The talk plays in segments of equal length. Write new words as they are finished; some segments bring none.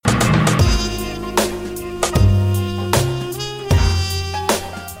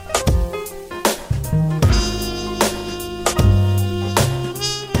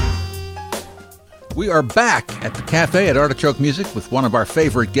are back at the cafe at Artichoke Music with one of our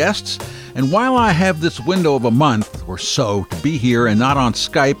favorite guests. And while I have this window of a month or so to be here and not on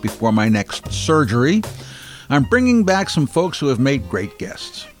Skype before my next surgery, I'm bringing back some folks who have made great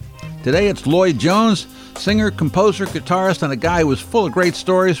guests. Today it's Lloyd Jones, singer, composer, guitarist, and a guy who was full of great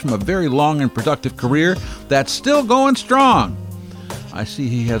stories from a very long and productive career that's still going strong. I see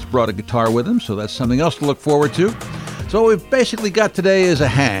he has brought a guitar with him, so that's something else to look forward to. So what we've basically got today is a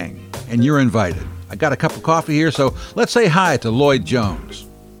hang, and you're invited. I got a cup of coffee here, so let's say hi to Lloyd Jones.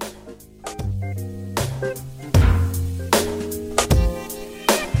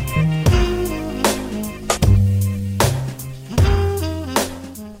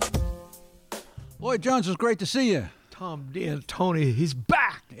 Lloyd Jones, it's great to see you. Tom D'Antoni, he's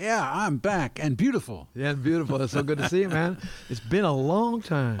back. Yeah, I'm back, and beautiful. Yeah, beautiful. It's so good to see you, man. It's been a long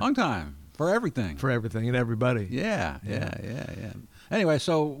time. Long time. For everything. For everything and everybody. Yeah. Anyway,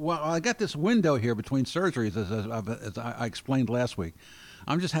 so I got this window here between surgeries, as I explained last week.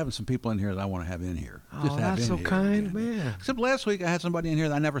 I'm just having some people in here that I want to have in here. Oh, that's so kind, man. Except last week I had somebody in here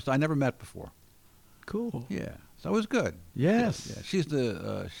that I never met before. Cool. Yeah, so it was good. Yes. Yeah. She's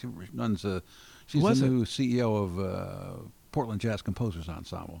she runs she's the new CEO of Portland Jazz Composers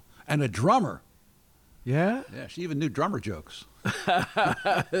Ensemble and a drummer. Yeah? Yeah, she even knew drummer jokes.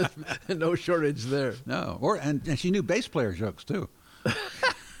 No shortage there. No, and she knew bass player jokes too.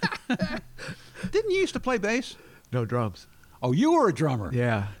 Didn't you used to play bass? No, drums. Oh, you were a drummer.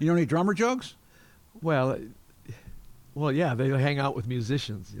 Yeah. You know any drummer jokes? Well, yeah, they hang out with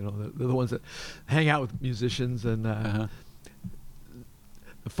musicians. You know, they're the ones that hang out with musicians. And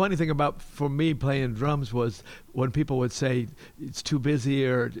the funny thing for me playing drums was when people would say it's too busy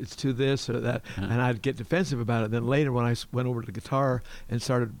or it's too this or that, and I'd get defensive about it. Then later when I went over to the guitar and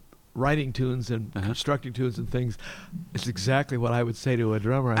started writing tunes and constructing tunes and things, it's exactly what I would say to a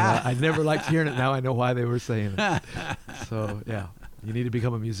drummer. I never liked hearing it. Now I know why they were saying it. So, yeah, you need to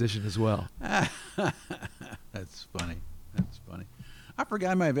become a musician as well. That's funny. I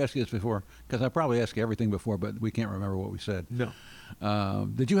forgot I might have asked you this before, because I probably asked you everything before, but we can't remember what we said. No.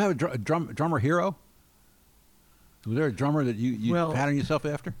 Did you have a drummer hero? Was there a drummer that you pattern yourself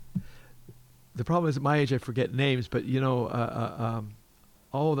after? The problem is at my age I forget names, but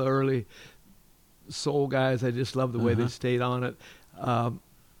all the early soul guys, I just love the way they stayed on it.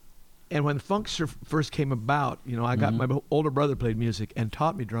 And when funk first came about, I got my older brother played music and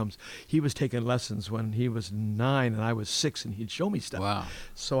taught me drums. He was taking lessons when he was 9 and I was 6, and he'd show me stuff. Wow!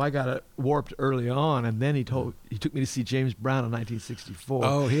 So I got it warped early on, and then he took me to see James Brown in 1964.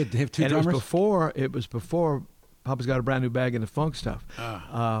 Oh, he had two and drummers. It was before Papa's Got a Brand New Bag in the funk stuff.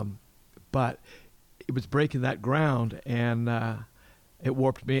 But it was breaking that ground, and it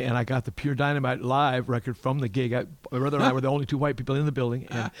warped me, and I got the Pure Dynamite live record from the gig. My brother and I were the only two white people in the building,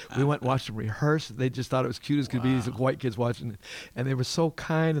 and we went and watched them rehearse. They just thought it was cute as could be, these white kids watching it. And they were so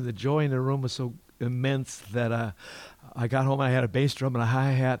kind, and the joy in the room was so immense that I got home, and I had a bass drum and a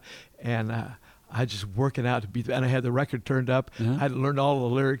hi-hat, and I just working out to beat, and I had the record turned up. I had learned all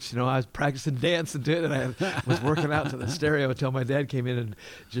the lyrics. I was practicing dancing to it, and I was working out to the stereo until my dad came in and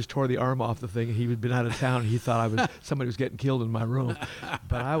just tore the arm off the thing. He had been out of town, and he thought somebody was getting killed in my room,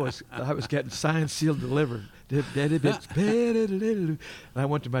 but I was getting signed, sealed, delivered. And I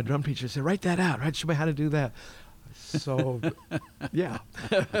went to my drum teacher and said, "Write that out. Show me how to do that." So, yeah.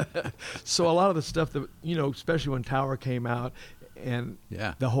 So a lot of the stuff that especially when Tower came out, and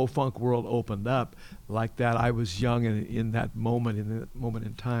the whole funk world opened up like that. I was young in that moment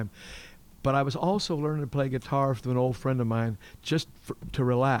in time. But I was also learning to play guitar through an old friend of mine just to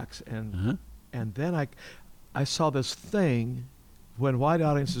relax. And then I saw this thing when white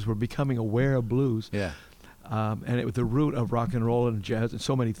audiences were becoming aware of blues. Yeah. And it was the root of rock and roll and jazz and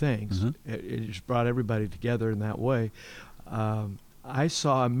so many things. It just brought everybody together in that way. I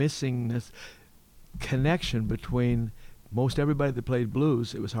saw a this connection between most everybody that played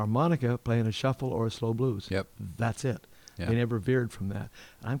blues. It was harmonica playing a shuffle or a slow blues. Yep. That's it. Yep. They never veered from that.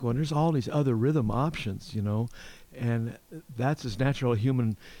 And I'm going, there's all these other rhythm options, and that's as natural a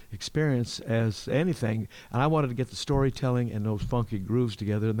human experience as anything. And I wanted to get the storytelling and those funky grooves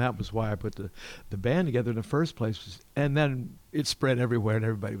together, and that was why I put the band together in the first place. And then it spread everywhere, and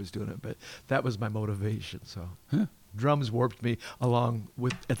everybody was doing it. But that was my motivation. So drums warped me along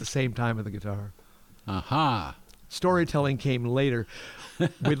with at the same time with the guitar. Storytelling came later.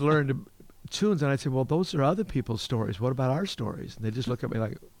 We'd learned tunes, and I'd say, well, those are other people's stories. What about our stories? And they just look at me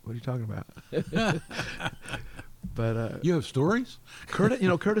like, what are you talking about? But you have stories? Curtis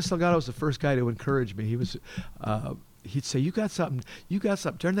Salgado was the first guy to encourage me. He was he'd say, you got something,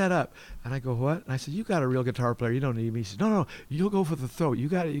 turn that up. And I go, what? And I said, you got a real guitar player, you don't need me. He said, no, you'll go for the throat. You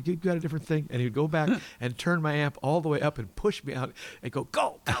got a different thing. And he'd go back and turn my amp all the way up and push me out and go,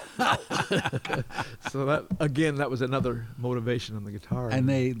 go. So that was another motivation on the guitar. And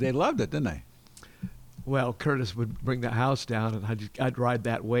they loved it, didn't they? Well, Curtis would bring the house down, and I'd ride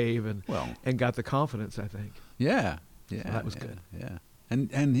that wave and got the confidence, I think. Yeah. So that was good. Yeah.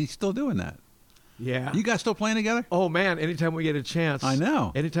 And he's still doing that. Yeah. You guys still playing together? Oh, man, anytime we get a chance. I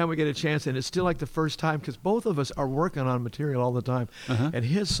know. Anytime we get a chance, and it's still like the first time, because both of us are working on material all the time. And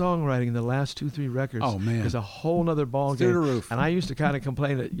his songwriting in the last 2-3 records is a whole other ball game. Through the roof. And I used to kind of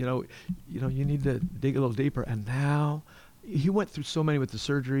complain that, you need to dig a little deeper. And now, he went through so many with the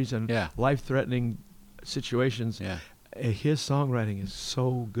surgeries and life-threatening situations. Yeah. His songwriting is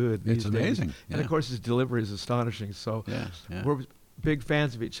so good. It's amazing. Yeah. And, of course, his delivery is astonishing. So we're big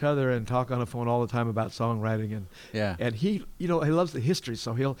fans of each other and talk on the phone all the time about songwriting. And he, he loves the history.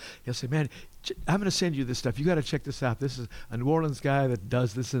 So he'll say, man, I'm going to send you this stuff. You got to check this out. This is a New Orleans guy that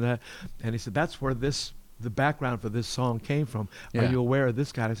does this and that. And he said, that's where the background for this song came from. Are you aware of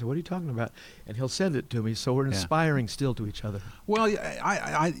this guy? I said, what are you talking about? And he'll send it to me. So we're inspiring still to each other. Well,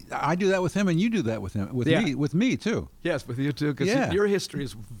 I do that with him, and you do that with him, with me too. Yes, with you too, because your history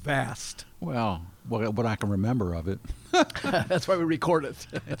is vast. Well, what I can remember of it. That's why we record it.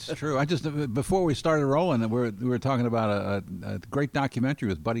 It's true. I just before we started rolling, we were talking about a great documentary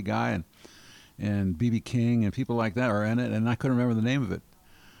with Buddy Guy and B.B. King and people like that are in it, and I couldn't remember the name of it,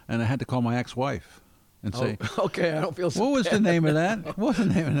 and I had to call my ex-wife and say, okay, I don't feel so what was the name of that? What was the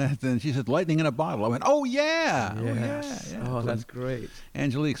name of that? And she said, Lightning in a Bottle. I went, oh, yeah. Yes. Oh, that's great.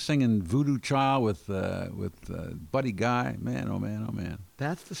 Angelique singing Voodoo Child with Buddy Guy. Man, oh, man, oh, man.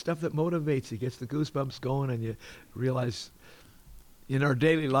 That's the stuff that motivates you, gets the goosebumps going, and you realize in our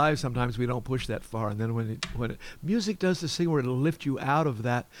daily lives sometimes we don't push that far. And then when music does this thing where it'll lift you out of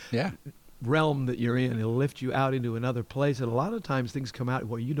that realm that you're in, it'll lift you out into another place, and a lot of times things come out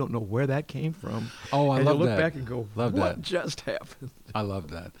where you don't know where that came from. Oh, I love that. And you look back and go, what just happened? I love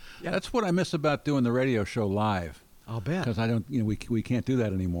that. Yeah. That's what I miss about doing the radio show live. I'll bet. Because I don't, we can't do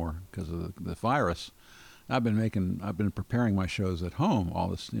that anymore because of the virus. I've been preparing my shows at home all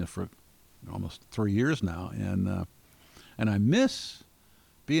this, for almost 3 years now, and I miss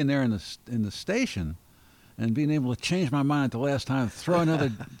being there in the station. And being able to change my mind at the last time, throw another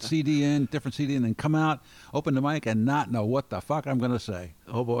different CD, and then come out, open the mic, and not know what the fuck I'm going to say.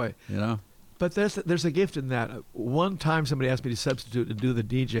 Oh, boy. But there's a gift in that. One time somebody asked me to substitute and do the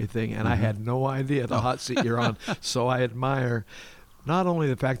DJ thing, and I had no idea the hot seat you're on. So I admire not only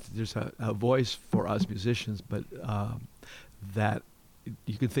the fact that there's a voice for us musicians, but that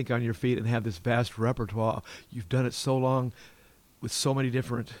you can think on your feet and have this vast repertoire. You've done it so long with so many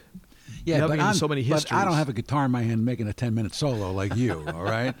different... Yeah, but so many histories. But I don't have a guitar in my hand making a 10-minute solo like you, all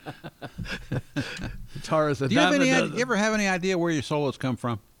right? Guitar is a Do you ever have any idea where your solos come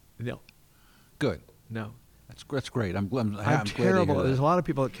from? No. Good. No. That's great. I'm terrible. Glad There's a lot of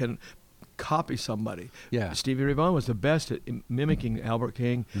people that can copy somebody. Yeah. Stevie Ray Vaughan was the best at mimicking Albert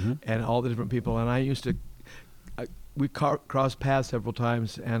King and all the different people, and I used to... we crossed paths several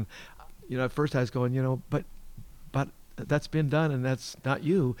times, and, at first I was going, but that's been done, and that's not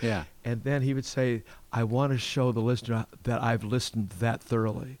you. Yeah. And then he would say, I want to show the listener that I've listened that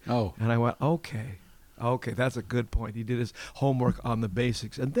thoroughly. Oh. And I went, okay, that's a good point. He did his homework on the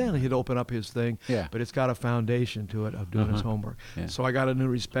basics, and then he'd open up his thing. Yeah. But it's got a foundation to it of doing his homework. Yeah. So I got a new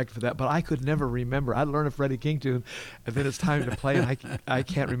respect for that. But I could never remember. I'd learn a Freddie King tune, and then it's time to play, and I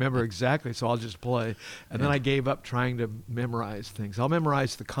can't remember exactly, so I'll just play. And then I gave up trying to memorize things. I'll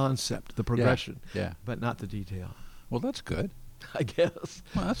memorize the concept, the progression, but not the detail. Well, that's good. I guess.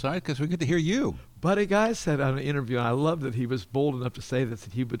 Well, that's all right, because we get to hear you. Buddy Guy said on an interview, and I love that he was bold enough to say this,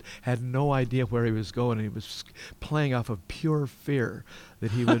 that he had no idea where he was going, and he was playing off of pure fear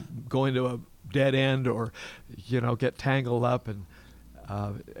that he would go into a dead end or, get tangled up, and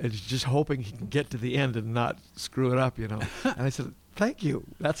just hoping he can get to the end and not screw it up, And I said, thank you.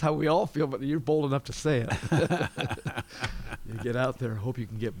 That's how we all feel, but you're bold enough to say it. You get out there and hope you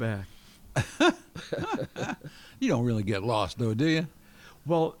can get back. You don't really get lost, though, do you?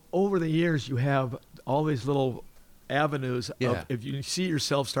 Well, over the years, you have all these little avenues of, if you see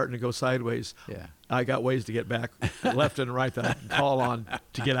yourself starting to go sideways, I got ways to get back left and right that I can call on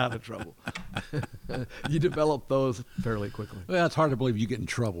to get out of trouble. You develop those fairly quickly. Well, it's hard to believe you get in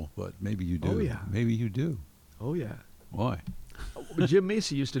trouble, but maybe you do. Oh, yeah. Maybe you do. Oh, yeah. Why? Jim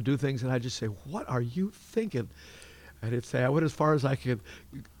Macy used to do things, and I'd just say, what are you thinking? And he'd say, I went as far as I could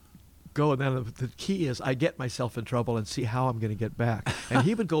go, and then the key is I get myself in trouble and see how I'm going to get back. And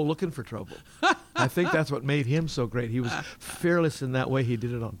he would go looking for trouble. I think that's what made him so great. He was fearless in that way. He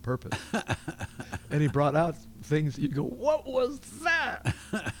did it on purpose. And he brought out things you go, what was that?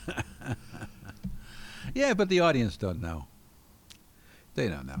 Yeah, but the audience don't know. They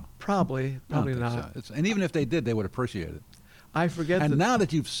don't know. Probably not. So. And even if they did, they would appreciate it. I forget. And now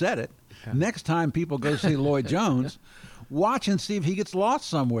that you've said it, next time people go see Lloyd Jones, watch and see if he gets lost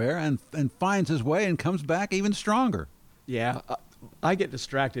somewhere and finds his way and comes back even stronger. Yeah, I get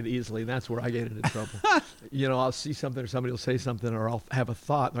distracted easily, and that's where I get into trouble. I'll see something or somebody will say something, or I'll have a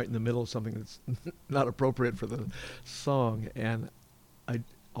thought right in the middle of something that's not appropriate for the song, and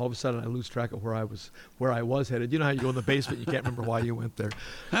all of a sudden I lose track of where I was headed. You know how you go in the basement, you can't remember why you went there.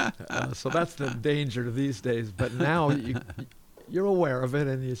 So that's the danger these days. But now you're aware of it,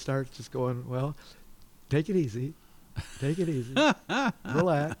 and you start just going, well, take it easy,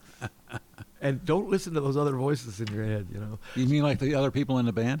 relax, and don't listen to those other voices in your head. You mean like the other people in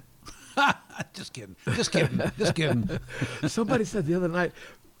the band? Just kidding. Somebody said the other night,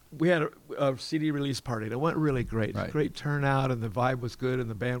 we had a CD release party, and it went really great. Right. Great turnout, and the vibe was good, and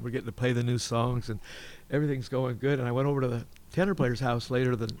the band were getting to play the new songs, and everything's going good. And I went over to the tenor player's house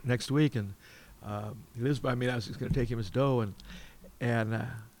later the next week, and he lives by me, and I was just going to take him his dough, and I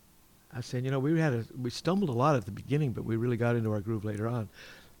was saying, we stumbled a lot at the beginning, but we really got into our groove later on.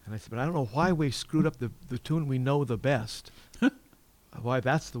 And I said, but I don't know why we screwed up the tune we know the best. Why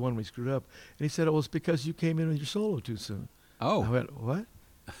that's the one we screwed up. And he said, it was because you came in with your solo too soon. Oh. I went, what?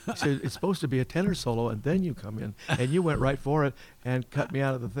 He said, it's supposed to be a tenor solo, and then you come in. And you went right for it and cut me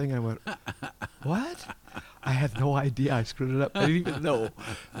out of the thing. I went, what? I had no idea I screwed it up. I didn't even know.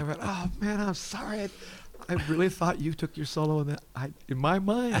 I went, oh, man, I'm sorry. I really thought you took your solo, and in my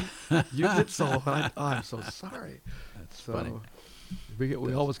mind, you did solo. And I'm so sorry. That's funny.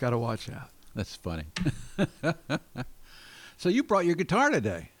 We always got to watch out. That's funny. So you brought your guitar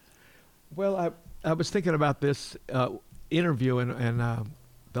today. Well, I was thinking about this interview, and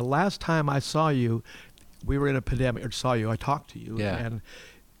the last time I saw you, we were in a pandemic, I talked to you, and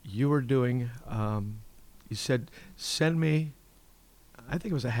you were doing, you said, send me, I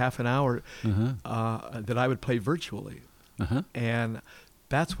think it was a half an hour that I would play virtually. And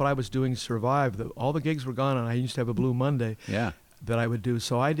that's what I was doing, Survive. All the gigs were gone, and I used to have a Blue Monday that I would do.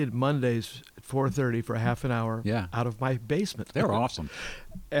 So I did Mondays at 4:30 for a half an hour out of my basement. They were awesome.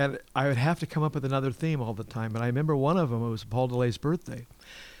 And I would have to come up with another theme all the time. And I remember one of them, it was Paul DeLay's birthday.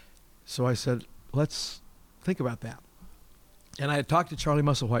 So I said, let's think about that. And I had talked to Charlie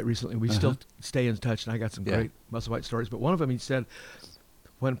Musselwhite recently. We still stay in touch, and I got some great Musselwhite stories. But one of them, he said,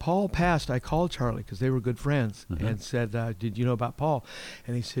 when Paul passed, I called Charlie, because they were good friends, and said, did you know about Paul?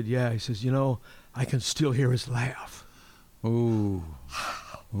 And he said, yeah. He says, I can still hear his laugh. Ooh.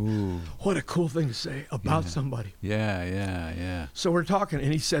 What a cool thing to say about somebody. Yeah. So we're talking,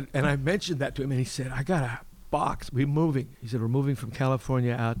 and he said, and I mentioned that to him, and he said, I got a box. We're moving. He said, we're moving from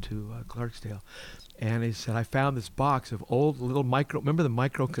California out to Clarksdale. And he said, I found this box of old little remember the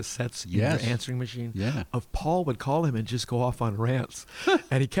micro cassettes in your answering machine? Yeah. Of Paul would call him and just go off on rants.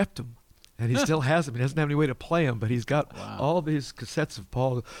 And he kept them. And he still has them. He doesn't have any way to play them, but he's got all these cassettes of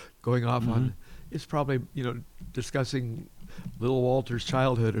Paul going off on, it's probably, discussing Little Walter's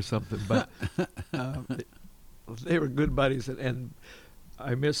childhood or something. But they were good buddies, and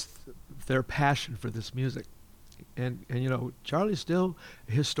I missed their passion for this music. And Charlie's still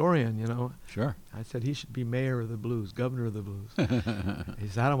a historian, Sure. I said he should be mayor of the blues, governor of the blues. He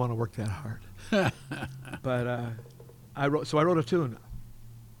said, I don't want to work that hard. But I wrote a tune.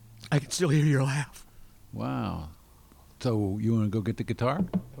 I can still hear your laugh. Wow. So you want to go get the guitar?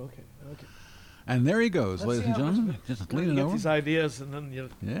 Okay. And there he goes, ladies and gentlemen. Just leaning over. These ideas, and then you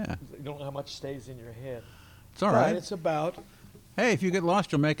don't know how much stays in your head. It's all right. It's about... Hey, if you get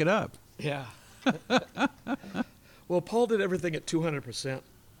lost, you'll make it up. Yeah. Well, Paul did everything at 200%.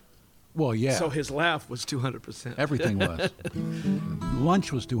 Well, yeah. So his laugh was 200%. Everything was.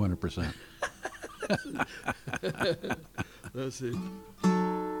 Lunch was 200%. Let's see.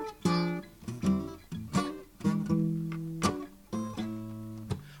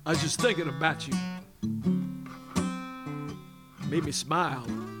 I was just thinking about you. Made me smile.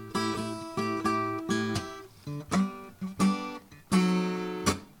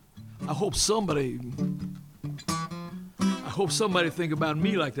 I hope somebody think about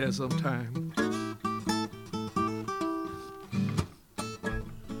me like that sometime.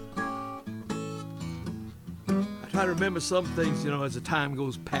 I try to remember some things, as the time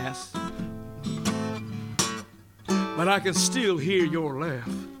goes past. But I can still hear your laugh.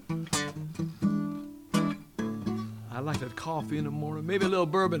 I like that coffee in the morning, maybe a little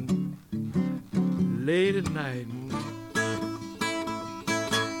bourbon late at night.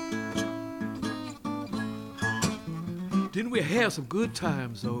 Didn't we have some good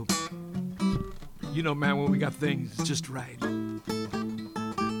times, though? You know, man, when we got things just right.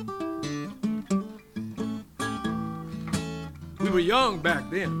 We were young back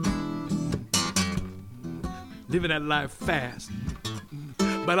then, living that life fast,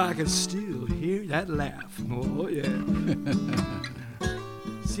 but I can still hear that laugh. Oh, yeah.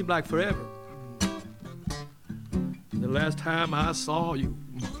 Seemed like forever. The last time I saw you,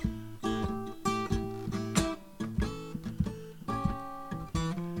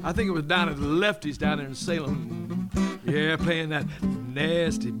 I think it was down at the Lefties down there in Salem. Yeah, playing that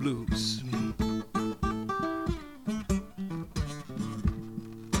nasty blues.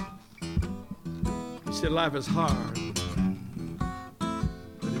 He said life is hard,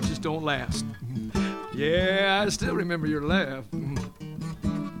 but it just don't last. Yeah, I still remember your laugh.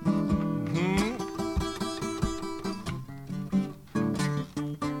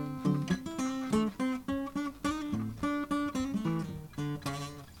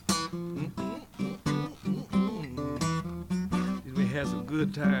 We had some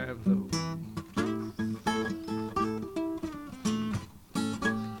good times, though.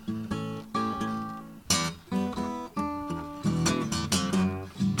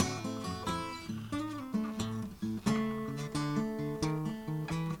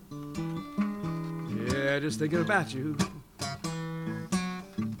 Just thinking about you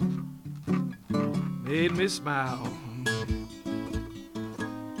made me smile.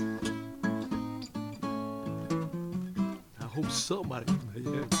 I hope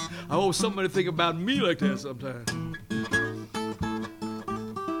somebody think about me like that sometime.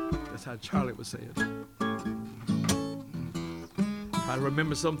 That's how Charlie would say it. I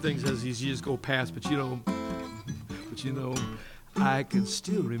remember some things as these years go past, but you know, I can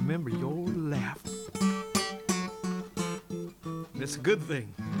still remember your laugh. It's a good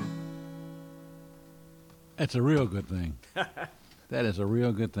thing. That's a real good thing. That is a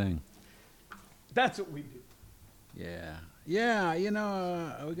real good thing. That's what we do. Yeah, yeah. You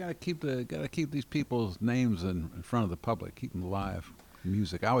know, we gotta keep these people's names in front of the public. Keep them alive.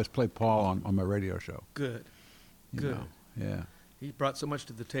 Music. I always play Paul on my radio show. Good. You know, yeah. He brought so much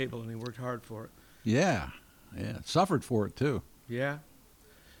to the table, and he worked hard for it. Yeah, yeah. Suffered for it too. Yeah.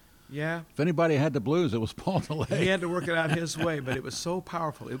 Yeah. If anybody had the blues, it was Paul DeLay. He had to work it out his way, but it was so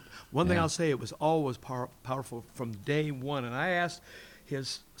powerful. One thing I'll say, it was always powerful from day one. And I asked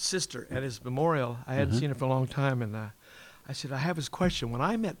his sister at his memorial, I hadn't seen her for a long time, and I said, I have his question. When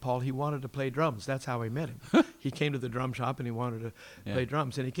I met Paul, he wanted to play drums. That's how I met him. He came to the drum shop, and he wanted to play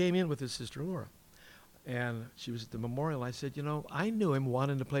drums. And he came in with his sister Laura. And she was at the memorial. I said, I knew him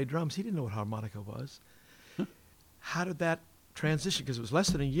wanting to play drums. He didn't know what harmonica was. How did that transition? Because it was less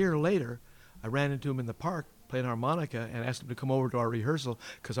than a year later, I ran into him in the park playing harmonica and asked him to come over to our rehearsal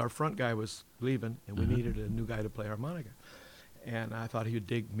because our front guy was leaving and we needed a new guy to play harmonica. And I thought he would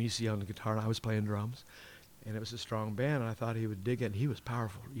dig Misi on the guitar, and I was playing drums. And it was a strong band, and I thought he would dig it, and he was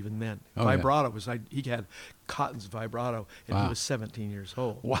powerful even then. Vibrato was like, he had Cotton's vibrato, and he was 17 years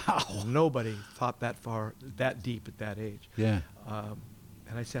old. Wow. Nobody thought that far, that deep at that age. Yeah.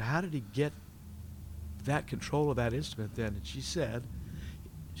 And I said, how did he get that control of that instrument then? And she said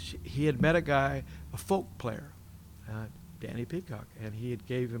he had met a guy, a folk player, Danny Peacock, and he had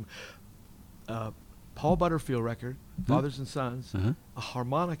gave him a Paul Butterfield record, Fathers and Sons, a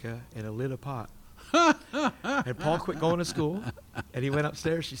harmonica, and a lid of pot. And Paul quit going to school, and he went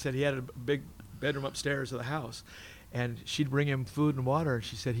upstairs. She said he had a big bedroom upstairs of the house, and she'd bring him food and water, and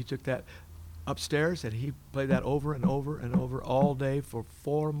she said he took that upstairs, and he played that over and over and over all day for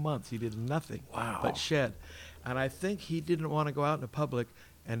 4 months. He did nothing but shed. And I think he didn't want to go out in the public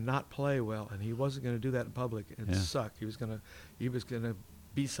and not play well, and he wasn't going to do that in public and suck. He was going to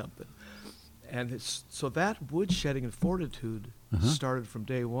be something. And so that woodshedding and fortitude started from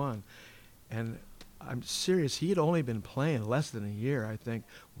day one. And I'm serious, he had only been playing less than a year, I think,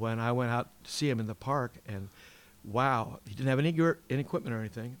 when I went out to see him in the park. And wow, he didn't have any equipment or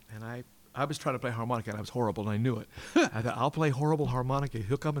anything. And I was trying to play harmonica, and I was horrible, and I knew it. I thought, I'll play horrible harmonica.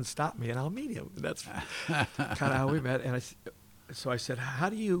 He'll come and stop me, and I'll meet him. And that's kind of how we met. And so I said, how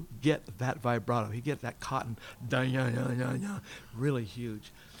do you get that vibrato? He get that cotton, really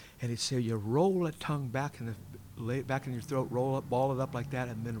huge. And he'd say, you roll that tongue back in your throat, roll it, ball it up like that,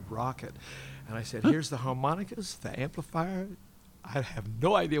 and then rock it. And I said, here's the harmonicas, the amplifier. I have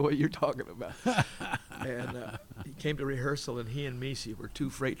no idea what you're talking about. And he came to rehearsal, and he and Misi were two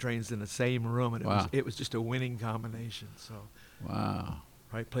freight trains in the same room, and it was just a winning combination. So,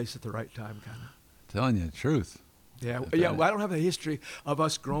 right place at the right time, kind of. Telling you the truth. Yeah, well, I don't have a history of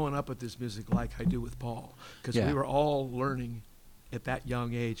us growing up with this music like I do with Paul, because we were all learning at that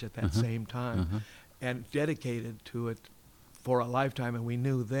young age at that same time, and dedicated to it for a lifetime, and we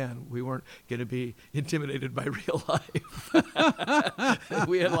knew then we weren't going to be intimidated by real life.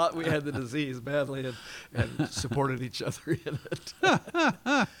 we had the disease badly and supported each other in it.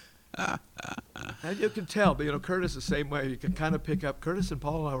 And you can tell, but Curtis the same way. You can kind of pick up. Curtis and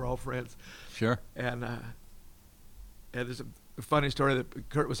Paul and I were all friends. Sure. And there's a funny story that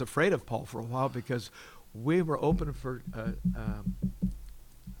Kurt was afraid of Paul for a while because we were opening for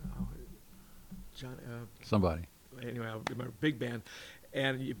John. Somebody. Anyway, I remember big band,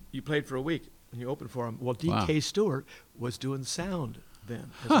 and you played for a week and you opened for him. Well, D.K. Stewart was doing sound then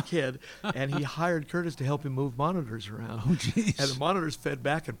as a kid, and he hired Curtis to help him move monitors around. Oh, jeez. And the monitors fed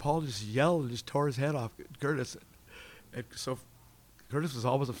back, and Paul just yelled and just tore his head off Curtis. And so Curtis was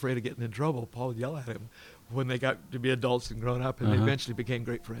always afraid of getting in trouble. Paul would yell at him when they got to be adults and grown up, and they eventually became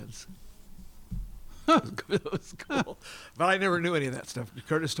great friends. It was cool. But I never knew any of that stuff.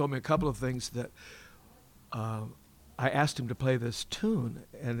 Curtis told me a couple of things that I asked him to play this tune,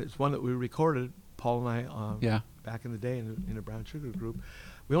 and it's one that we recorded, Paul and I, back in the day in a Brown Sugar group.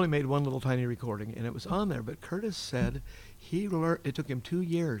 We only made one little tiny recording, and it was on there. But Curtis said it took him 2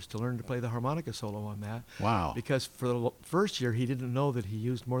 years to learn to play the harmonica solo on that. Wow. Because for the first year, he didn't know that he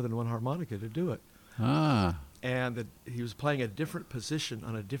used more than one harmonica to do it. And that he was playing a different position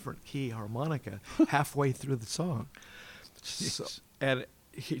on a different key harmonica halfway through the song.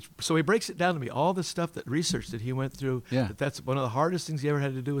 So he breaks it down to me, all the stuff, that research that he went through, that's one of the hardest things he ever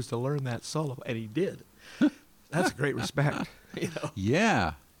had to do was to learn that solo, and he did. That's a great respect.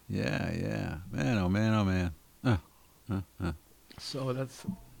 Yeah. Man, oh man. So that's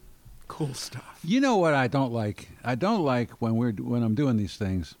cool stuff. You know what I don't like? I don't like when I'm doing these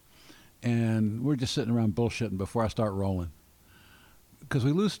things, and we're just sitting around bullshitting before I start rolling, because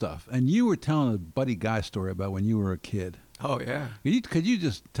we lose stuff. And you were telling a Buddy Guy story about when you were a kid. Oh, yeah. Could you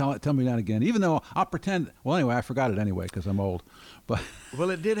just tell me that again? Even though I'll pretend. Well, anyway, I forgot it anyway because I'm old. But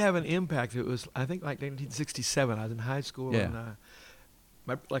well, it did have an impact. It was, I think, like 1967. I was in high school, and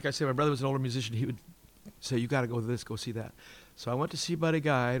like I said, my brother was an older musician. He would say, "You got to go to this, go see that." So I went to see Buddy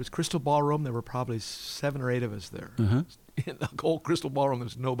Guy. It was Crystal Ballroom. There were probably 7 or 8 of us there. In the old Crystal Ballroom, there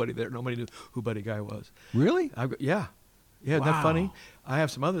was nobody there. Nobody knew who Buddy Guy was. Really? Yeah. Isn't that funny? I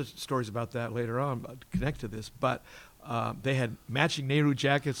have some other stories about that later on, but connect to this. But they had matching Nehru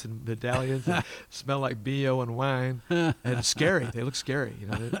jackets and medallions and smelled like B.O. and wine. And it's scary. They look scary.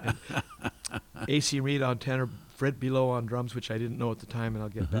 A.C. Reed on tenor, Fred Below on drums, which I didn't know at the time, and I'll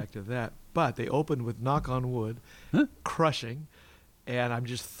get back to that. But they opened with Knock on Wood, crushing, and I'm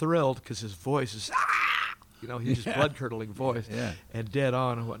just thrilled because his voice is, he's just blood-curdling voice, and dead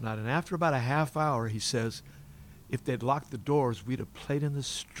on and whatnot. And after about a half hour, he says, if they'd locked the doors, we'd have played in the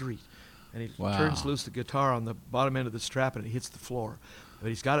street. And he turns loose the guitar on the bottom end of the strap, and it hits the floor. But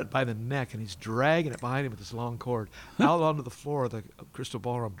he's got it by the neck, and he's dragging it behind him with this long cord out onto the floor of the Crystal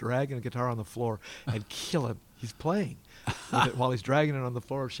Ballroom, dragging the guitar on the floor, and kill him. He's playing with it while he's dragging it on the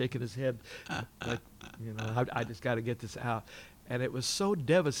floor, shaking his head like, I just got to get this out. And it was so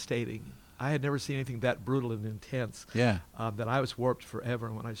devastating. I had never seen anything that brutal and intense. That I was warped forever.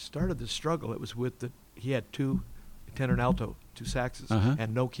 And when I started the struggle, it was he had 2 tenor and alto, 2 saxes,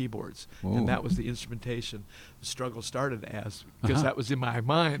 and no keyboards. Whoa. And that was the instrumentation the struggle started as, because that was in my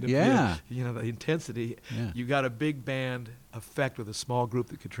mind. The intensity. Yeah. You got a big band effect with a small group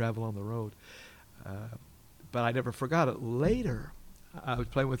that could travel on the road. But I never forgot it. Later, I was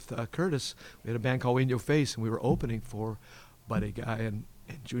playing with Curtis. We had a band called In Your Face, and we were opening for Buddy Guy and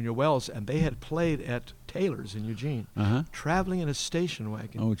Junior Wells, and they had played at Taylor's in Eugene, traveling in a station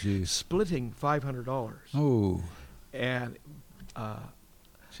wagon. Oh, geez. Splitting $500. Oh. And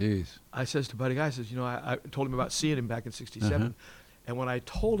jeez. I says to Buddy Guy, I told him about seeing him back in '67. And when I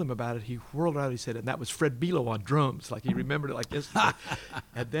told him about it, he whirled around. He said, and that was Fred Below on drums. Like, he remembered it like yesterday.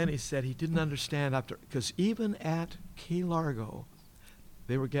 And then he said he didn't understand because even at Key Largo,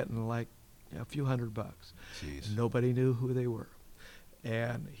 they were getting like a few $100. Jeez. Nobody knew who they were.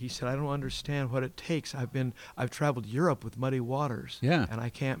 And he said, I don't understand what it takes. I've traveled Europe with Muddy Waters. Yeah. And I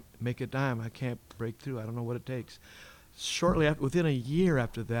can't make a dime. I can't break through. I don't know what it takes. Shortly after, within a year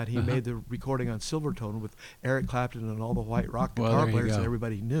after that, he made the recording on Silvertone with Eric Clapton and all the white rock guitar players that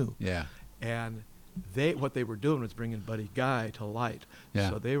everybody knew. Yeah. And what they were doing was bringing Buddy Guy to light. Yeah.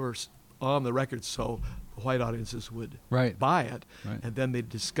 So they were on the record so white audiences would buy it. Right. And then they'd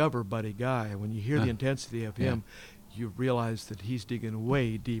discover Buddy Guy. And when you hear the intensity of him, you realize that he's digging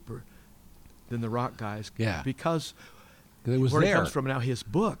way deeper than the rock guys. Yeah. Because it was where there. it comes from now, his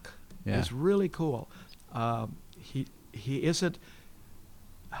book is really cool. He isn't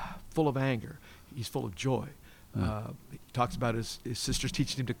full of anger. He's full of joy. He talks about his sisters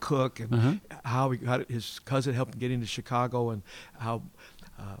teaching him to cook, and how he got it. His cousin helped him get into Chicago, and how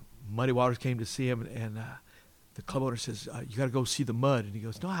Muddy Waters came to see him, and the club owner says, "You got to go see the mud." And he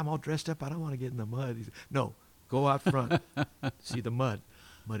goes, "No, I'm all dressed up. I don't want to get in the mud." He said, "No, go out front, see the mud."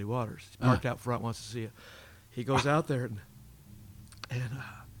 Muddy Waters, he's parked out front, wants to see it. He goes out there and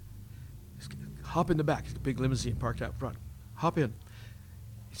hop in the back. It's a big limousine parked out front. Hop in.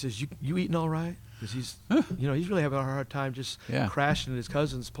 He says, "You eating all right?" Because he's he's really having a hard time just crashing at his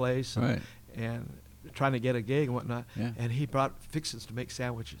cousin's place and trying to get a gig and whatnot. Yeah. And he brought fixins to make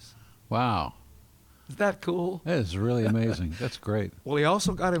sandwiches. Wow. Is that cool? That is really amazing. That's great. Well, he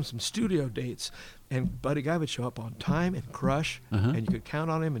also got him some studio dates, and Buddy Guy would show up on time and crush, and you could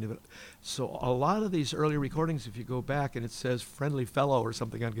count on him. And so a lot of these early recordings, if you go back and it says "Friendly Fellow" or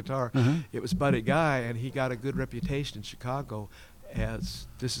something on guitar, it was Buddy Guy, and he got a good reputation in Chicago as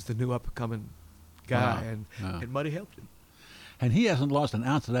this is the new up-and-coming guy, and Muddy helped him. And he hasn't lost an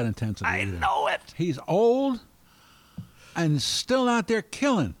ounce of that intensity either. Know it. He's old and still out there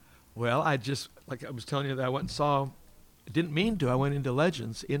killing. Well, like I was telling you, that I went and saw, I didn't mean to, I went into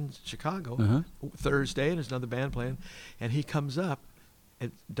Legends in Chicago Thursday, and there's another band playing, and he comes up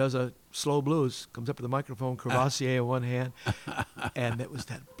and does a slow blues, comes up to the microphone, Crevassier in one hand, and it was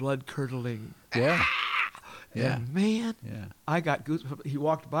that blood-curdling. Yeah. Yeah. And man, I got goosebumps. He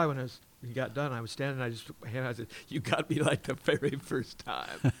walked by when he got done. I was standing, I just took my hand, I said, "You got me like the very first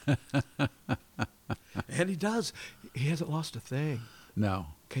time." And he does. He hasn't lost a thing. No.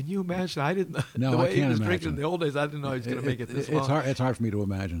 Can you imagine? I didn't. No, the way I can't he was imagine. drinking in the old days, I didn't know he was going to make it this long. It's hard for me to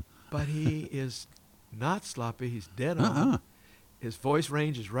imagine. But he is not sloppy. He's dead on. His voice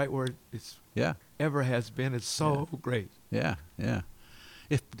range is right where it's ever has been. It's so great. Yeah, yeah.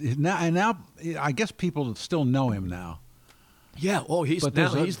 Now, I guess people still know him now. Yeah. Oh, he's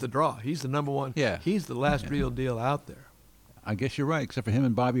the draw. He's the number one. Yeah. He's the last real deal out there. I guess you're right, except for him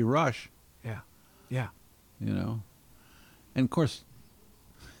and Bobby Rush. Yeah. Yeah. And of course,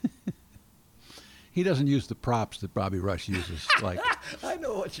 he doesn't use the props that Bobby Rush uses, like I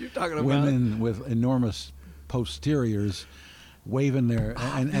know what you're talking about. Women with enormous posteriors waving their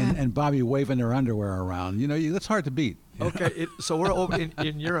and Bobby waving their underwear around. That's hard to beat. Okay, so we're over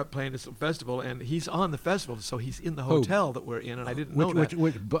in Europe playing this festival, and he's on the festival, so he's in the hotel that we're in, and I didn't know that.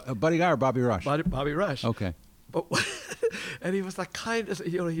 Which Buddy Guy or Bobby Rush? Bobby Rush. Okay. But and he was like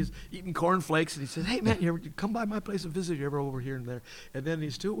he's eating cornflakes, and he said, "Hey man, you come by my place and visit. You ever over here and there?" And then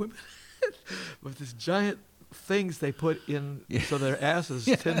these two women with these giant things they put in, so their ass is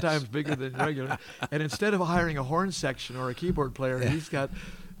 10 times bigger than regular. And instead of hiring a horn section or a keyboard player, he's got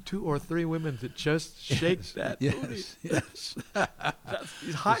 2 or 3 women that just shake that booty. Yes.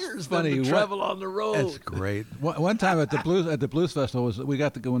 He hires them to travel on the road. That's great. One time at the blues festival we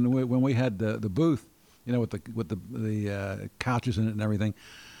got to go when we had the booth, with the couches in it and everything,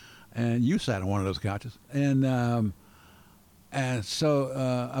 and you sat on one of those couches, and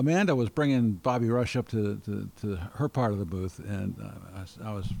so Amanda was bringing Bobby Rush up to her part of the booth, and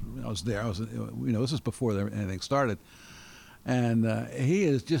I was there. This is before anything started, and he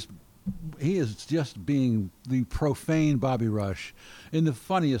is just being the profane Bobby Rush in the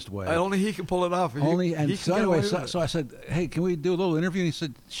funniest way. Only he can pull it off. So I said, "Hey, can we do a little interview?" And he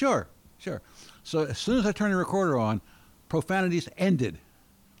said, "Sure." So as soon as I turned the recorder on, profanities ended.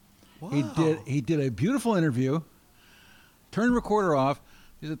 Wow. He did a beautiful interview. Turned the recorder off.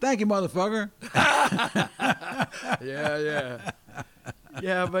 He said, "Thank you, motherfucker."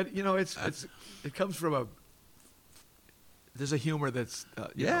 Yeah, but it comes from there's a humor that's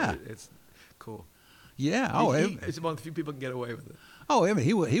it's cool. Yeah. It's among the few people who can get away with it. Oh, I mean,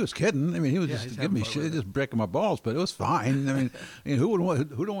 he was kidding. I mean, he was just giving me shit, just breaking my balls, but it was fine. I mean, who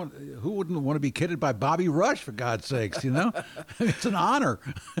wouldn't want to be kidded by Bobby Rush, for God's sakes? It's an honor.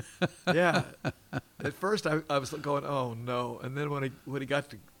 Yeah. At first, I was going, "Oh no," and then when he got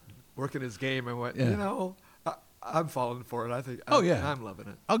to working his game, I went, I'm falling for it. I think. I'm loving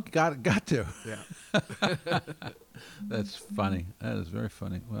it. Oh, got to. Yeah. That's funny. That is very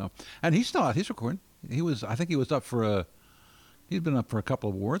funny. Well, and he's recording. I think he was up for he's been up for a couple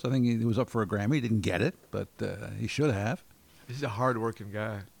of awards. I think he was up for a Grammy. He didn't get it, but he should have. He's a hard-working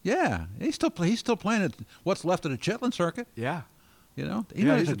guy. Yeah, he's still playing at what's left of the Chitlin circuit. Yeah. He's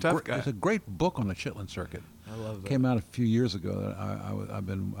a tough guy. There's a great book on the Chitlin circuit. I love that. Came out a few years ago that I've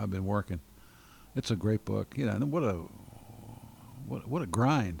been working. It's a great book. And what a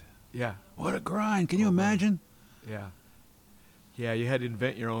grind. Yeah. What a grind. Can you imagine? Yeah. Yeah, you had to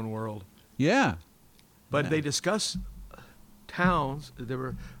invent your own world. Yeah. But they discuss towns. There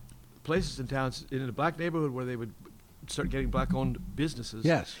were places in towns in a black neighborhood where they would start getting black-owned businesses.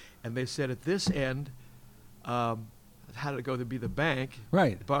 Yes. And they said at this end, how did it go? There'd be the bank,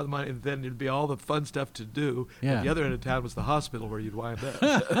 right? Borrow the money, and then there'd be all the fun stuff to do. Yeah. At the other end of town was the hospital where you'd wind up.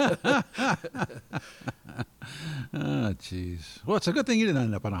 Oh, jeez. Well, it's a good thing you didn't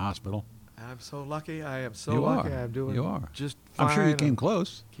end up in a hospital. I'm so lucky. I am so You lucky. are. I'm doing You are. just fine. I'm sure you came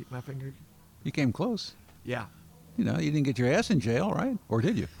close. Keep my finger. You came close. Yeah. You know, you didn't get your ass in jail, right? Or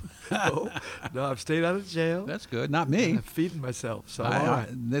did you? No, I've stayed out of jail. That's good. Not me. I'm feeding myself. So all I,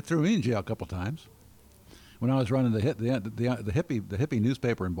 right. they threw me in jail a couple times. When I was running the hippie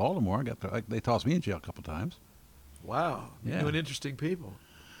newspaper in Baltimore, they tossed me in jail a couple times. Wow. Yeah. You're doing interesting people.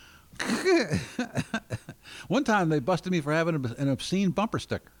 One time they busted me for having an obscene bumper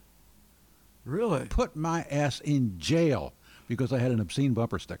sticker. Really? Put my ass in jail because I had an obscene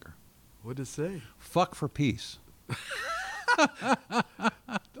bumper sticker. What did it say? Fuck for peace.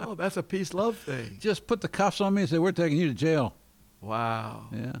 Oh, that's a peace-love thing. Just put the cuffs on me and say, we're taking you to jail. Wow.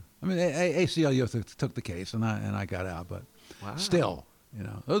 Yeah. I mean, ACLU took the case, and I got out, but Wow. still, you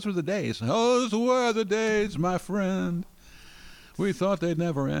know, those were the days. Those were the days, my friend. We thought they'd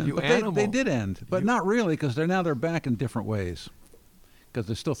never end. You But animal. they did end, but not really, because they're back in different ways, because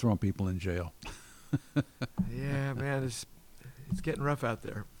they're still throwing people in jail. Yeah, man, it's getting rough out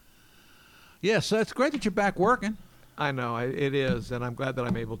there. Yes, so it's great that you're back working. I know it is, and I'm glad that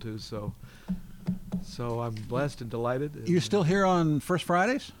I'm able to. So I'm blessed and delighted. You're still here on First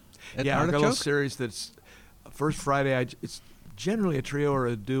Fridays? At Yeah, I've got a little Artichoke? series that's first Friday. It's generally a trio or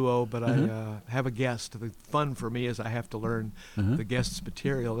a duo, but I have a guest. The fun for me is I have to learn the guest's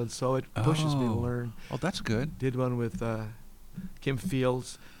material, and so it pushes me to learn. Oh, that's good. Did one with Kim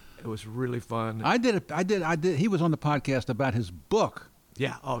Fields. It was really fun. I did. He was on the podcast about his book.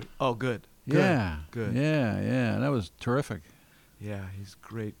 Yeah. Oh, good. Yeah. Good. Yeah. That was terrific. Yeah, he's a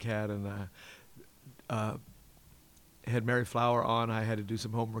great cat, and had Mary Flower on. I had to do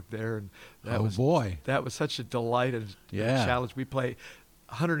some homework there, and that was such a delight and challenge. We play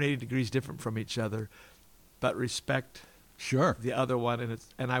 180 degrees different from each other, but respect the other one,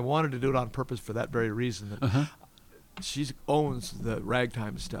 and I wanted to do it on purpose for that very reason. That she owns the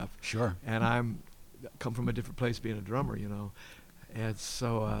ragtime stuff, and I'm come from a different place, being a drummer, you know, and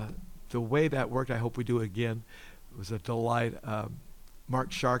so the way that worked, I hope we do it again. It was a delight.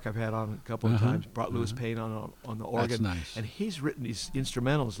 Mark Shark I've had on a couple of times, brought Louis Payne on the organ. That's nice. And he's written these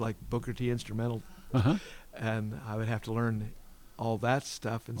instrumentals like Booker T instrumental, and I would have to learn all that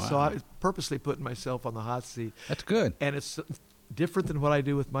stuff. And so I was purposely putting myself on the hot seat. That's good. And it's different than what I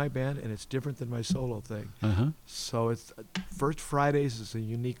do with my band, and it's different than my solo thing. So it's First Fridays is a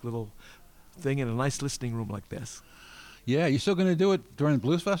unique little thing in a nice listening room like this. Yeah, you still going to do it during the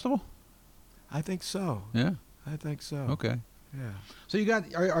Blues Festival? I think so. Yeah, I think so. Okay. Yeah. So you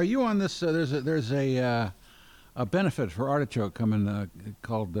got? Are you on this? There's a benefit for Artichoke coming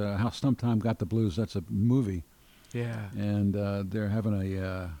called How Stumptime Got the Blues. That's a movie. Yeah. And they're having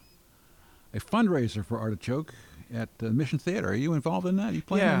a fundraiser for Artichoke at Mission Theater. Are you involved in that? Are you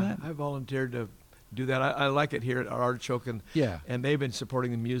playing in that? I volunteered to do that. I like it here at Artichoke, and they've been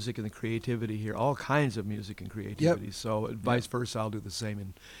supporting the music and the creativity here, all kinds of music and creativity. Yep. So vice versa, I'll do the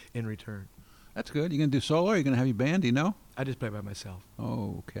same in return. That's good. You going to do solo, or are you going to have your band? Do you know? I just play by myself.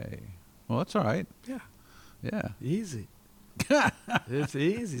 Okay. Well, that's all right. Yeah. Yeah. Easy. It's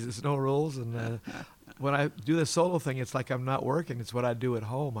easy. There's no rules. And when I do the solo thing, it's like I'm not working. It's what I do at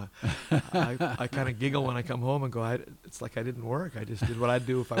home. I kind of giggle when I come home and go, it's like I didn't work. I just did what I'd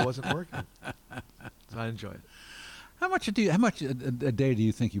do if I wasn't working. So I enjoy it. How much a day do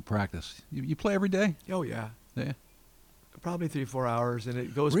you think you practice? You play every day? Oh, yeah. Yeah. Probably 3-4 hours, and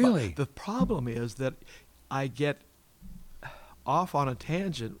it goes. Really? The problem is that I get off on a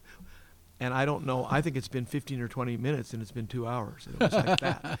tangent, and I don't know. I think it's been 15 or 20 minutes, and it's been 2 hours. It was like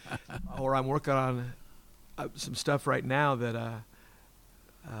that. Or I'm working on some stuff right now that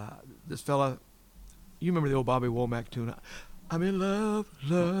this fella. You remember the old Bobby Womack tune? I'm in love.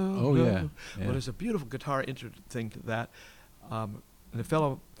 Oh, yeah. Well, there's a beautiful guitar intro thing to that. And a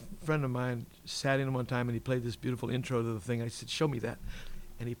friend of mine sat in one time and he played this beautiful intro to the thing. I said, show me that.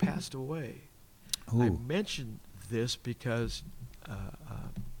 And he passed away. Ooh. I mentioned this because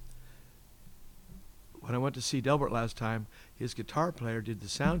when I went to see Delbert last time, his guitar player did the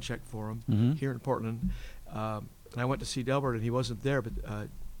sound check for him here in Portland. And I went to see Delbert and he wasn't there, but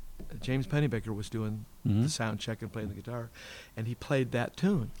James Pennebaker was doing the sound check and playing the guitar. And he played that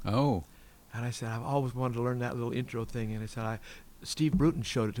tune. Oh. And I said, I've always wanted to learn that little intro thing. And I said, Steve Bruton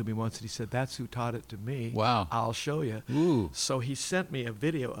showed it to me once, and he said, that's who taught it to me. Wow. I'll show you. Ooh. So he sent me a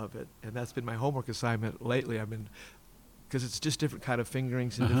video of it, and that's been my homework assignment lately. Because it's just different kind of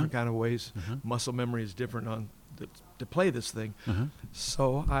fingerings in different kind of ways. Muscle memory is different to play this thing.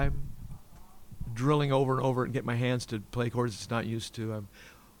 So I'm drilling over and over and get my hands to play chords it's not used to. I'm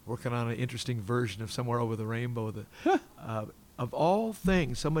working on an interesting version of Somewhere Over the Rainbow. Of all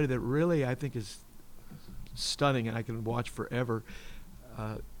things, somebody that really I think is stunning and I can watch forever,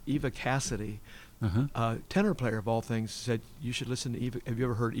 Eva Cassidy, tenor player of all things, said, you should listen to Eva. Have you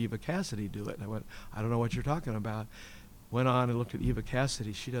ever heard Eva Cassidy do it? And I went, I don't know what you're talking about. Went on and looked at Eva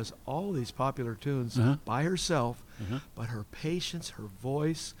Cassidy. She does all these popular tunes by herself, but her patience, her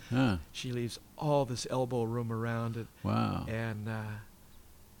voice, she leaves all this elbow room around it. Wow. And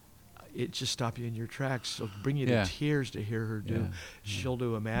it just stops you in your tracks. She'll bring you to tears to hear her do. She'll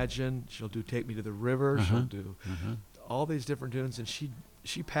do Imagine. She'll do Take Me to the River. She'll do all these different tunes. And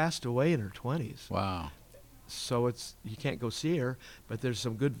she passed away in her 20s. Wow. So you can't go see her, but there's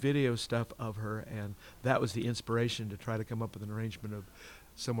some good video stuff of her, and that was the inspiration to try to come up with an arrangement of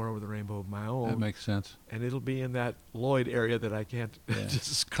Somewhere Over the Rainbow of my own. That makes sense. And it'll be in that Lloyd area that I can't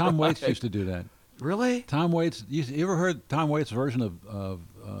describe. Tom Waits used to do that. Really? Tom Waits. You ever heard Tom Waits' version of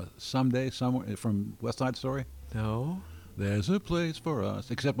Someday Somewhere from West Side Story? No. There's a place for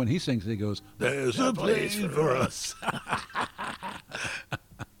us. Except when he sings, he goes, "There's a place for us."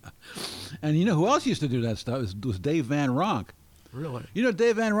 And you know who else used to do that stuff? Was Dave Van Ronk. Really? You know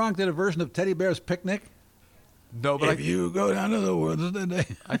Dave Van Ronk did a version of Teddy Bear's Picnic? No, but if you go down to the woods today.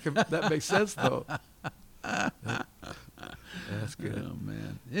 That makes sense, though. That's good. Oh,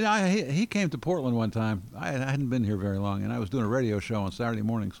 man. You know, he came to Portland one time. I hadn't been here very long, and I was doing a radio show on Saturday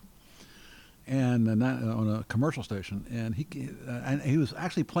mornings and on a commercial station. And he was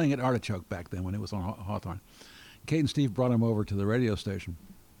actually playing at Artichoke back then when it was on Hawthorne. Kate and Steve brought him over to the radio station.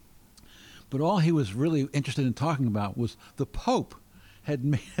 But all he was really interested in talking about was the Pope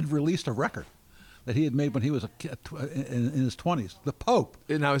had released a record that he had made when he was in his 20s. The Pope.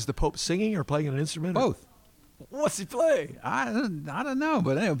 Now, is the Pope singing or playing an instrument? Both. What's he playing? I don't know,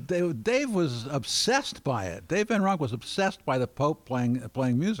 but anyway, Dave was obsessed by it. Dave Van Ronk was obsessed by the Pope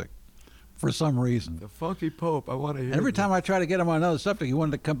playing music for some reason. The funky Pope. I want to hear. Every time I try to get him on another subject, he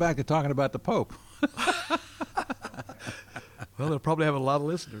wanted to come back to talking about the Pope. Well, they'll probably have a lot of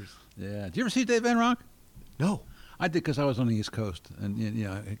listeners. Yeah. Did you ever see Dave Van Ronk? No. I did, because I was on the East Coast, and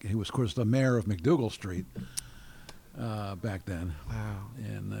he was, of course, the mayor of McDougal Street back then. Wow.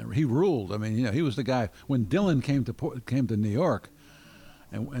 And he ruled. I mean, he was the guy when Dylan came to New York,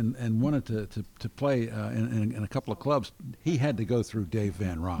 and wanted to play in a couple of clubs. He had to go through Dave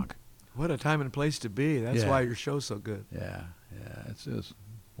Van Ronk. What a time and place to be. That's why your show's so good. Yeah. It's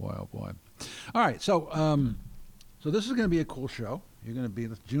boy, oh boy. All right, so this is going to be a cool show. You're going to be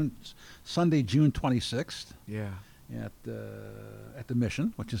Sunday, June 26th. Yeah. At the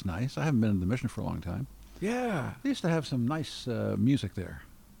Mission, which is nice. I haven't been in the Mission for a long time. Yeah. They used to have some nice music there.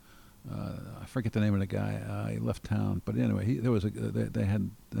 I forget the name of the guy. He left town, but anyway, they had,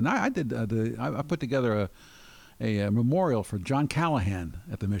 and I put together a memorial for John Callahan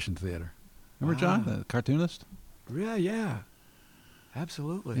at the Mission Theater. Remember John, the cartoonist? Yeah.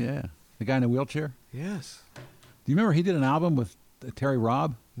 Absolutely. Yeah. The guy in the wheelchair? Yes. Do you remember he did an album with Terry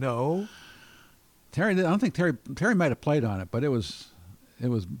Robb? No. Terry did. I don't think Terry might have played on it, but it was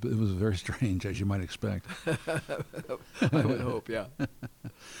very strange, as you might expect. I would hope, yeah.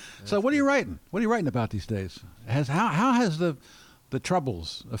 So what are you writing? What are you writing about these days? How has the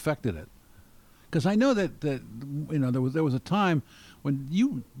Troubles affected it? Because I know that there was a time when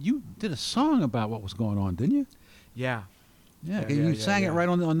you did a song about what was going on, didn't you? Yeah. Yeah. You sang it right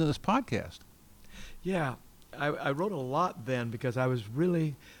on this podcast. Yeah. I wrote a lot then because I was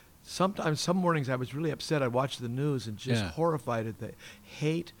really, some mornings I was really upset. I'd watch the news and just horrified at the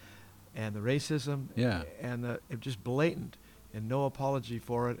hate and the racism and it just blatant and no apology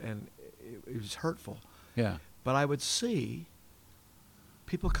for it, and it was hurtful. Yeah. But I would see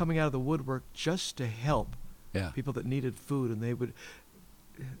people coming out of the woodwork just to help people that needed food, and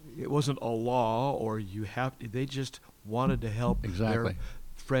it wasn't a law or they just wanted to help their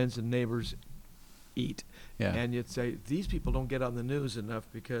friends and neighbors eat. Yeah. And you'd say, these people don't get on the news enough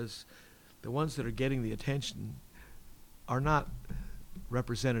because the ones that are getting the attention are not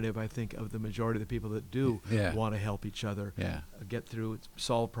representative, I think, of the majority of the people that do want to help each other get through,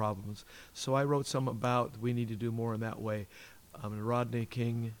 solve problems. So I wrote some about we need to do more in that way. The Rodney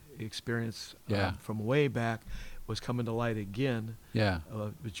King experience from way back was coming to light again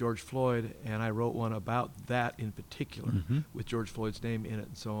with George Floyd, and I wrote one about that in particular with George Floyd's name in it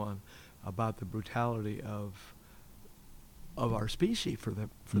and so on, about the brutality of our species for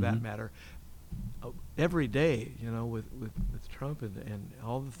that matter. Every day, with Trump and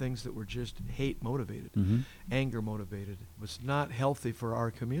all the things that were just hate motivated, anger motivated, was not healthy for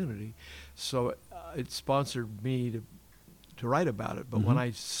our community. So it sponsored me to to write about it. But when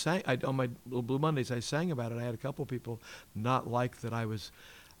I sang, on my Little Blue Mondays, I sang about it. I had a couple people not like that I was,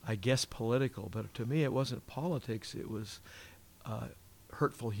 I guess, political. But to me, it wasn't politics. It was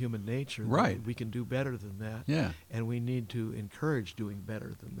hurtful human nature. Right. We can do better than that. Yeah. And we need to encourage doing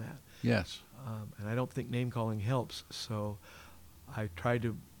better than that. Yes. And I don't think name-calling helps. So I try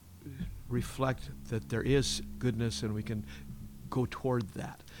to reflect that there is goodness and we can go toward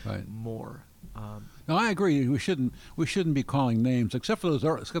that more. No, I agree. We shouldn't be calling names except for those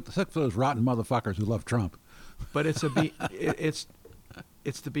rotten motherfuckers who love Trump. But it's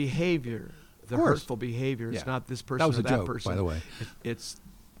the behavior, the hurtful behavior. It's not this person that was or a that joke, person. by the way. There's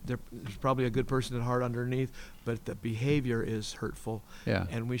probably a good person at heart underneath, but the behavior is hurtful. Yeah.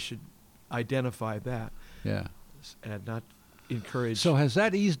 And we should identify that. Yeah. And not encourage. So has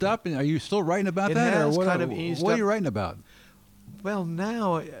that eased up? And are you still writing about it that? Has or what, kind of eased what up. are you writing about? Well,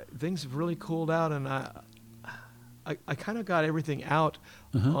 now things have really cooled out, and I kind of got everything out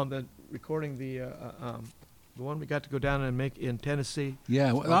on the recording, the one we got to go down and make in Tennessee.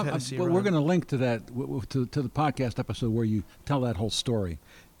 Yeah, well, Tennessee we're going to link to that to the podcast episode where you tell that whole story.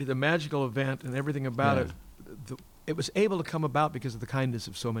 The magical event and everything about it. It was able to come about because of the kindness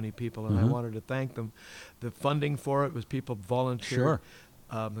of so many people, and I wanted to thank them. The funding for it was people volunteered. Sure.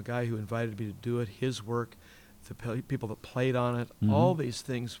 The guy who invited me to do it, his work, the people that played on it, all these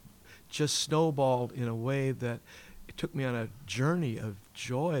things just snowballed in a way that it took me on a journey of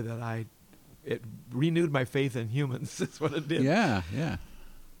joy that it renewed my faith in humans. That's what it did. Yeah, yeah.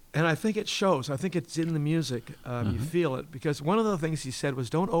 And I think it shows. I think it's in the music. You feel it. Because one of the things he said was,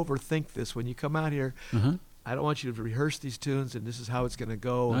 don't overthink this. When you come out here, I don't want you to rehearse these tunes and this is how it's going to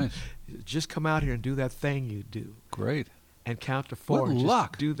go. Nice. Just come out here and do that thing you do. Great. And count to 4. What and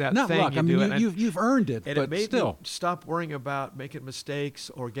luck. Just do that Not thing luck. you I mean, do. you've earned it, and but it made still. me stop worrying about making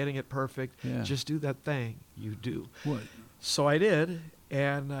mistakes or getting it perfect. Yeah. Just do that thing you do. What? So I did,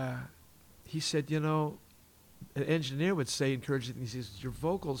 and he said, an engineer would say, encouraging things, he says, your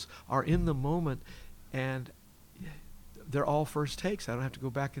vocals are in the moment, and they're all first takes. I don't have to go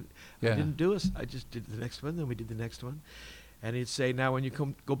back and I didn't do it. I just did the next one, then we did the next one. And he'd say, now when you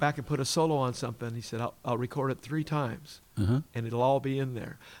go back and put a solo on something, he said, I'll record it 3 times, and it'll all be in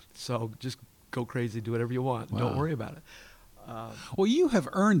there. So just go crazy, do whatever you want. Wow. Don't worry about it. Well, you have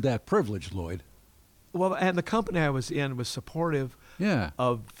earned that privilege, Lloyd. Well, and the company I was in was supportive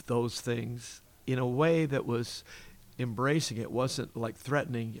of those things in a way that was embracing it. Wasn't like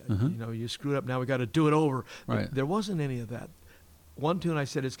threatening, you screwed up, now we got to do it over. Right. There wasn't any of that. One tune I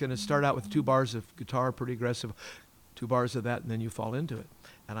said, it's going to start out with 2 bars of guitar, pretty aggressive, 2 bars of that, and then you fall into it.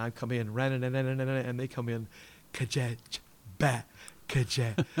 And I come in, and they come in, ka-ja, ba,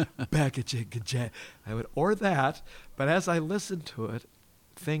 ka-ja, ba, ka-ja, ka-ja. I would, or that, but as I listened to it,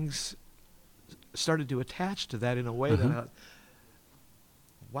 things started to attach to that in a way that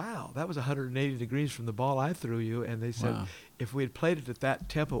wow, that was 180 degrees from the ball I threw you. And they said, if we had played it at that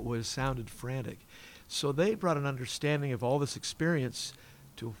tempo, it would have sounded frantic. So they brought an understanding of all this experience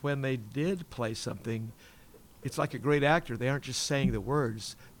to when they did play something. It's like a great actor. They aren't just saying the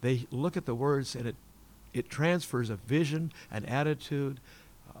words. They look at the words, and it transfers a vision, an attitude,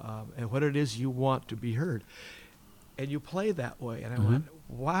 and what it is you want to be heard. And you play that way. And I went,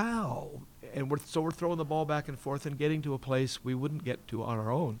 wow. And we're throwing the ball back and forth and getting to a place we wouldn't get to on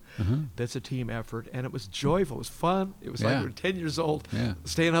our own. That's a team effort. And it was joyful. It was fun. It was like we were 10 years old,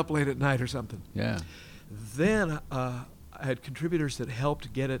 staying up late at night or something. Yeah. Then I had contributors that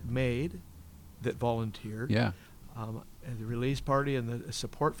helped get it made, that volunteered. Yeah. And the release party and the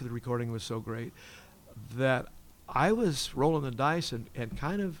support for the recording was so great that I was rolling the dice and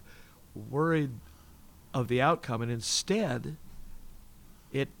kind of worried of the outcome. And instead,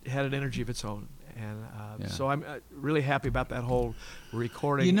 it had an energy of its own. And so I'm really happy about that whole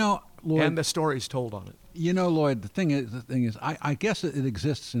recording. Lloyd, and the stories told on it. Lloyd, the thing is, I guess it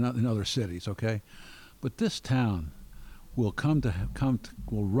exists in other cities, okay? But this town will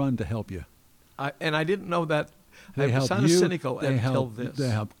will run to help you. And I didn't know that. They I help sounded you. cynical until this. They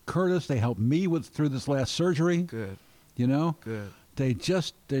help Curtis. They helped me through this last surgery. Good. Good. They're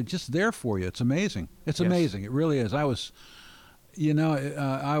just there for you. It's amazing. It's amazing. It really is. I was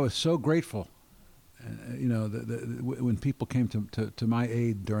so grateful. When people came to my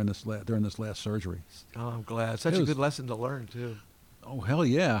aid during this last surgery. Oh, I'm glad. Such a good lesson to learn too. Oh, hell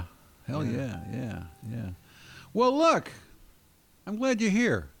yeah. Yeah. Well, look, I'm glad you're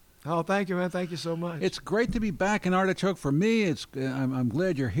here. Oh, thank you, man. Thank you so much. It's great to be back in Artichoke for me. I'm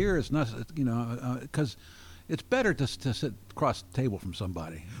glad you're here. It's not, because it's better to sit across the table from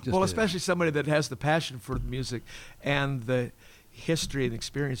somebody. Well, especially somebody that has the passion for music and the history and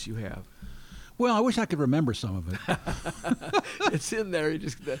experience you have. Well, I wish I could remember some of it. It's in there.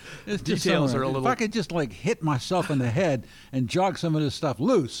 The it's details are a little... If I could just like hit myself in the head and jog some of this stuff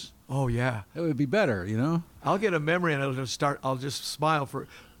loose. Oh, yeah. It would be better, you know? I'll get a memory and I'll just smile for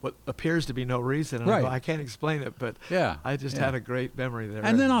what appears to be no reason. And right. I can't explain it, but I just had a great memory there.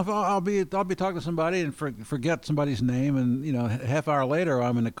 And then I'll be talking to somebody and forget somebody's name, and you know, half hour later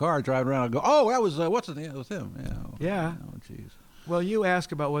I'm in the car driving around. I go, oh, that was what's his name? It was him. Yeah. Oh, jeez. Well, you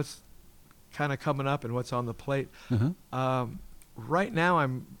ask about what's kind of coming up and what's on the plate. Right now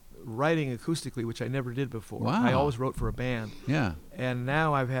I'm writing acoustically, which I never did before. Wow. I always wrote for a band. Yeah. And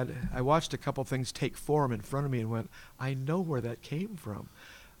now I watched a couple things take form in front of me and went, I know where that came from.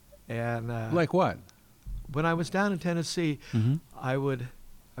 And like what? When I was down in Tennessee, I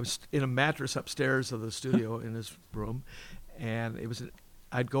was in a mattress upstairs of the studio in this room, and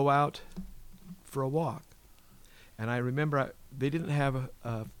I'd go out for a walk. And I remember they didn't have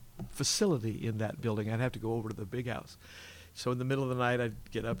a facility in that building. I'd have to go over to the big house. So in the middle of the night, I'd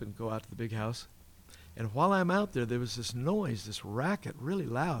get up and go out to the big house. And while I'm out there was this noise, this racket, really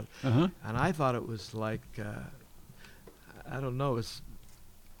loud. And I thought it was like, I don't know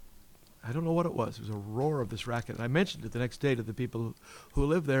what it was. It was a roar of this racket. And I mentioned it the next day to the people who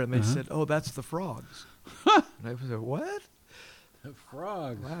live there, and they said, oh, that's the frogs. And I said, what? The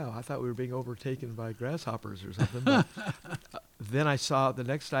frogs. Wow, I thought we were being overtaken by grasshoppers or something. But then I saw the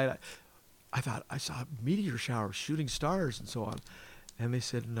next night, I thought I saw meteor showers, shooting stars and so on. And they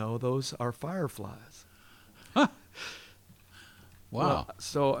said, no, those are fireflies. Wow. Well,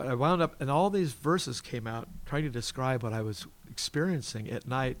 so I wound up, and all these verses came out trying to describe what I was experiencing at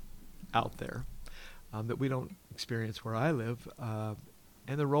night out there that we don't experience where I live. And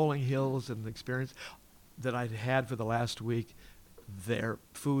the rolling hills and the experience that I'd had for the last week there,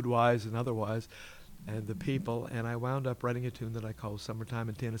 food-wise and otherwise, and the people. And I wound up writing a tune that I call Summertime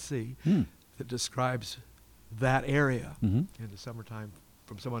in Tennessee that describes that area in the summertime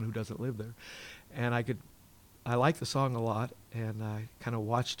from someone who doesn't live there. And I like the song a lot, and I kind of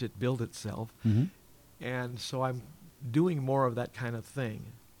watched it build itself. And so I'm doing more of that kind of thing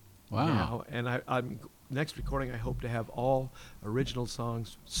now. And I'm next recording, I hope to have all original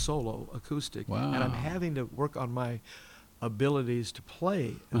songs solo, acoustic. Wow. And I'm having to work on my abilities to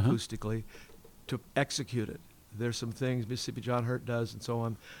play acoustically to execute it. There's some things Mississippi John Hurt does and so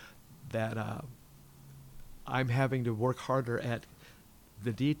on that I'm having to work harder at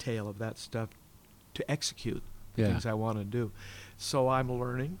the detail of that stuff to execute the things I want to do. So I'm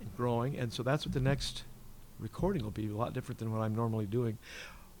learning and growing, and so that's what the next recording will be, a lot different than what I'm normally doing.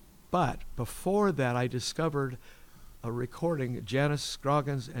 But before that, I discovered a recording Janice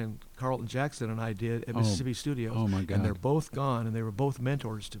Scroggins and Carlton Jackson and I did at Mississippi Studios. Oh, my God. And they're both gone, and they were both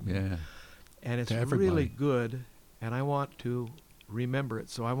mentors to me. Yeah. And it's really good, and I want to remember it,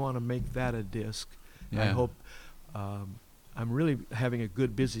 so I want to make that a disc. Yeah. I hope I'm really having a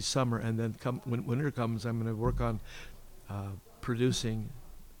good, busy summer, and then when winter comes, I'm going to work on producing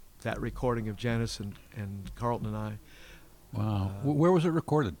that recording of Janice and Carlton and I. Wow. Where was it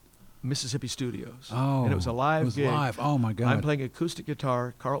recorded? Mississippi Studios. Oh. And it was a live gig. Live. Oh, my God. I'm playing acoustic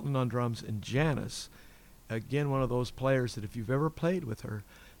guitar, Carlton on drums, and Janice, again, one of those players that if you've ever played with her,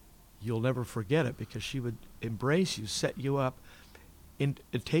 you'll never forget it, because she would embrace you, set you up, and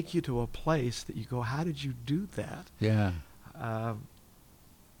take you to a place that you go, how did you do that? Yeah.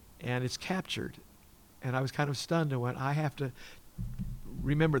 And it's captured. And I was kind of stunned and went, I have to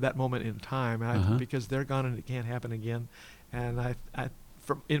remember that moment in time because they're gone and it can't happen again. And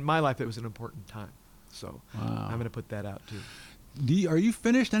in my life, it was an important time. So I'm going to put that out too. Are you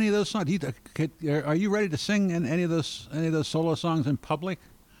finished any of those songs? Are you ready to sing any of those solo songs in public?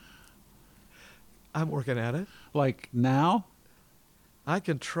 I'm working at it. Like now? I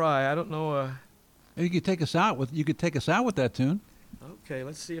can try. I don't know. You could take us out with that tune. Okay,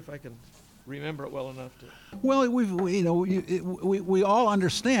 let's see if I can remember it well enough to. Well, we all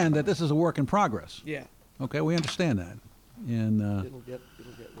understand that this is a work in progress. Yeah. Okay, we understand that, and it'll get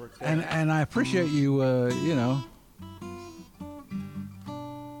worked out. And I appreciate you.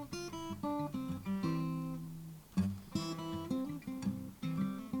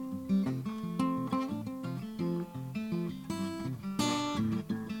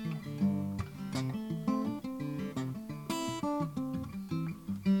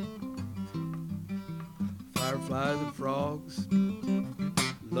 Fireflies and frogs,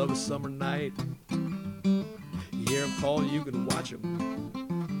 love a summer night. You hear them call, you can watch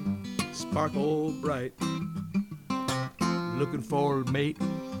them sparkle bright. Looking for a mate,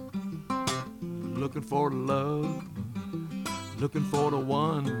 looking for love, looking for the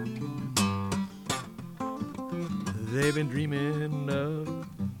one they've been dreaming of.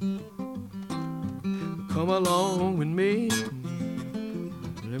 Come along with me.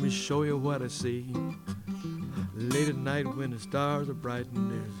 Let me show you what I see. Late at night when the stars are bright and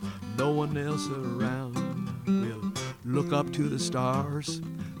there's no one else around, we'll look up to the stars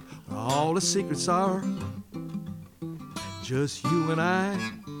where all the secrets are. Just you and I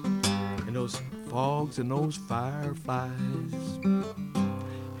and those fogs and those fireflies.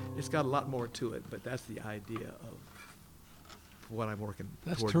 It's got a lot more to it, but that's the idea of what I'm working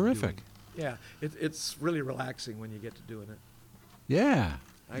toward. That's terrific. Doing. Yeah, it's really relaxing when you get to doing it. Yeah.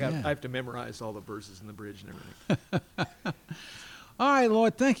 I have to memorize all the verses in the bridge and everything. All right,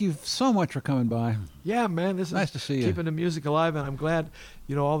 Lloyd, thank you so much for coming by. Yeah, man, this nice is to see you. Keeping the music alive, and I'm glad,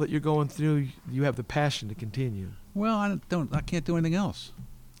 all that you're going through, you have the passion to continue. Well, I can't do anything else.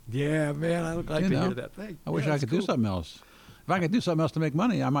 Yeah, man, I would like to hear that. I wish I could do something else. If I could do something else to make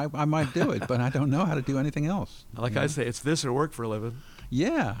money, I might do it, but I don't know how to do anything else. Like I say, it's this or work for a living.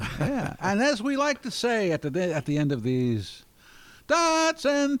 Yeah. And as we like to say at the end of these, that's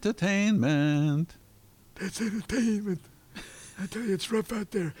entertainment. That's entertainment. I tell you, it's rough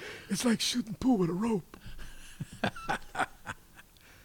out there. It's like shooting pool with a rope.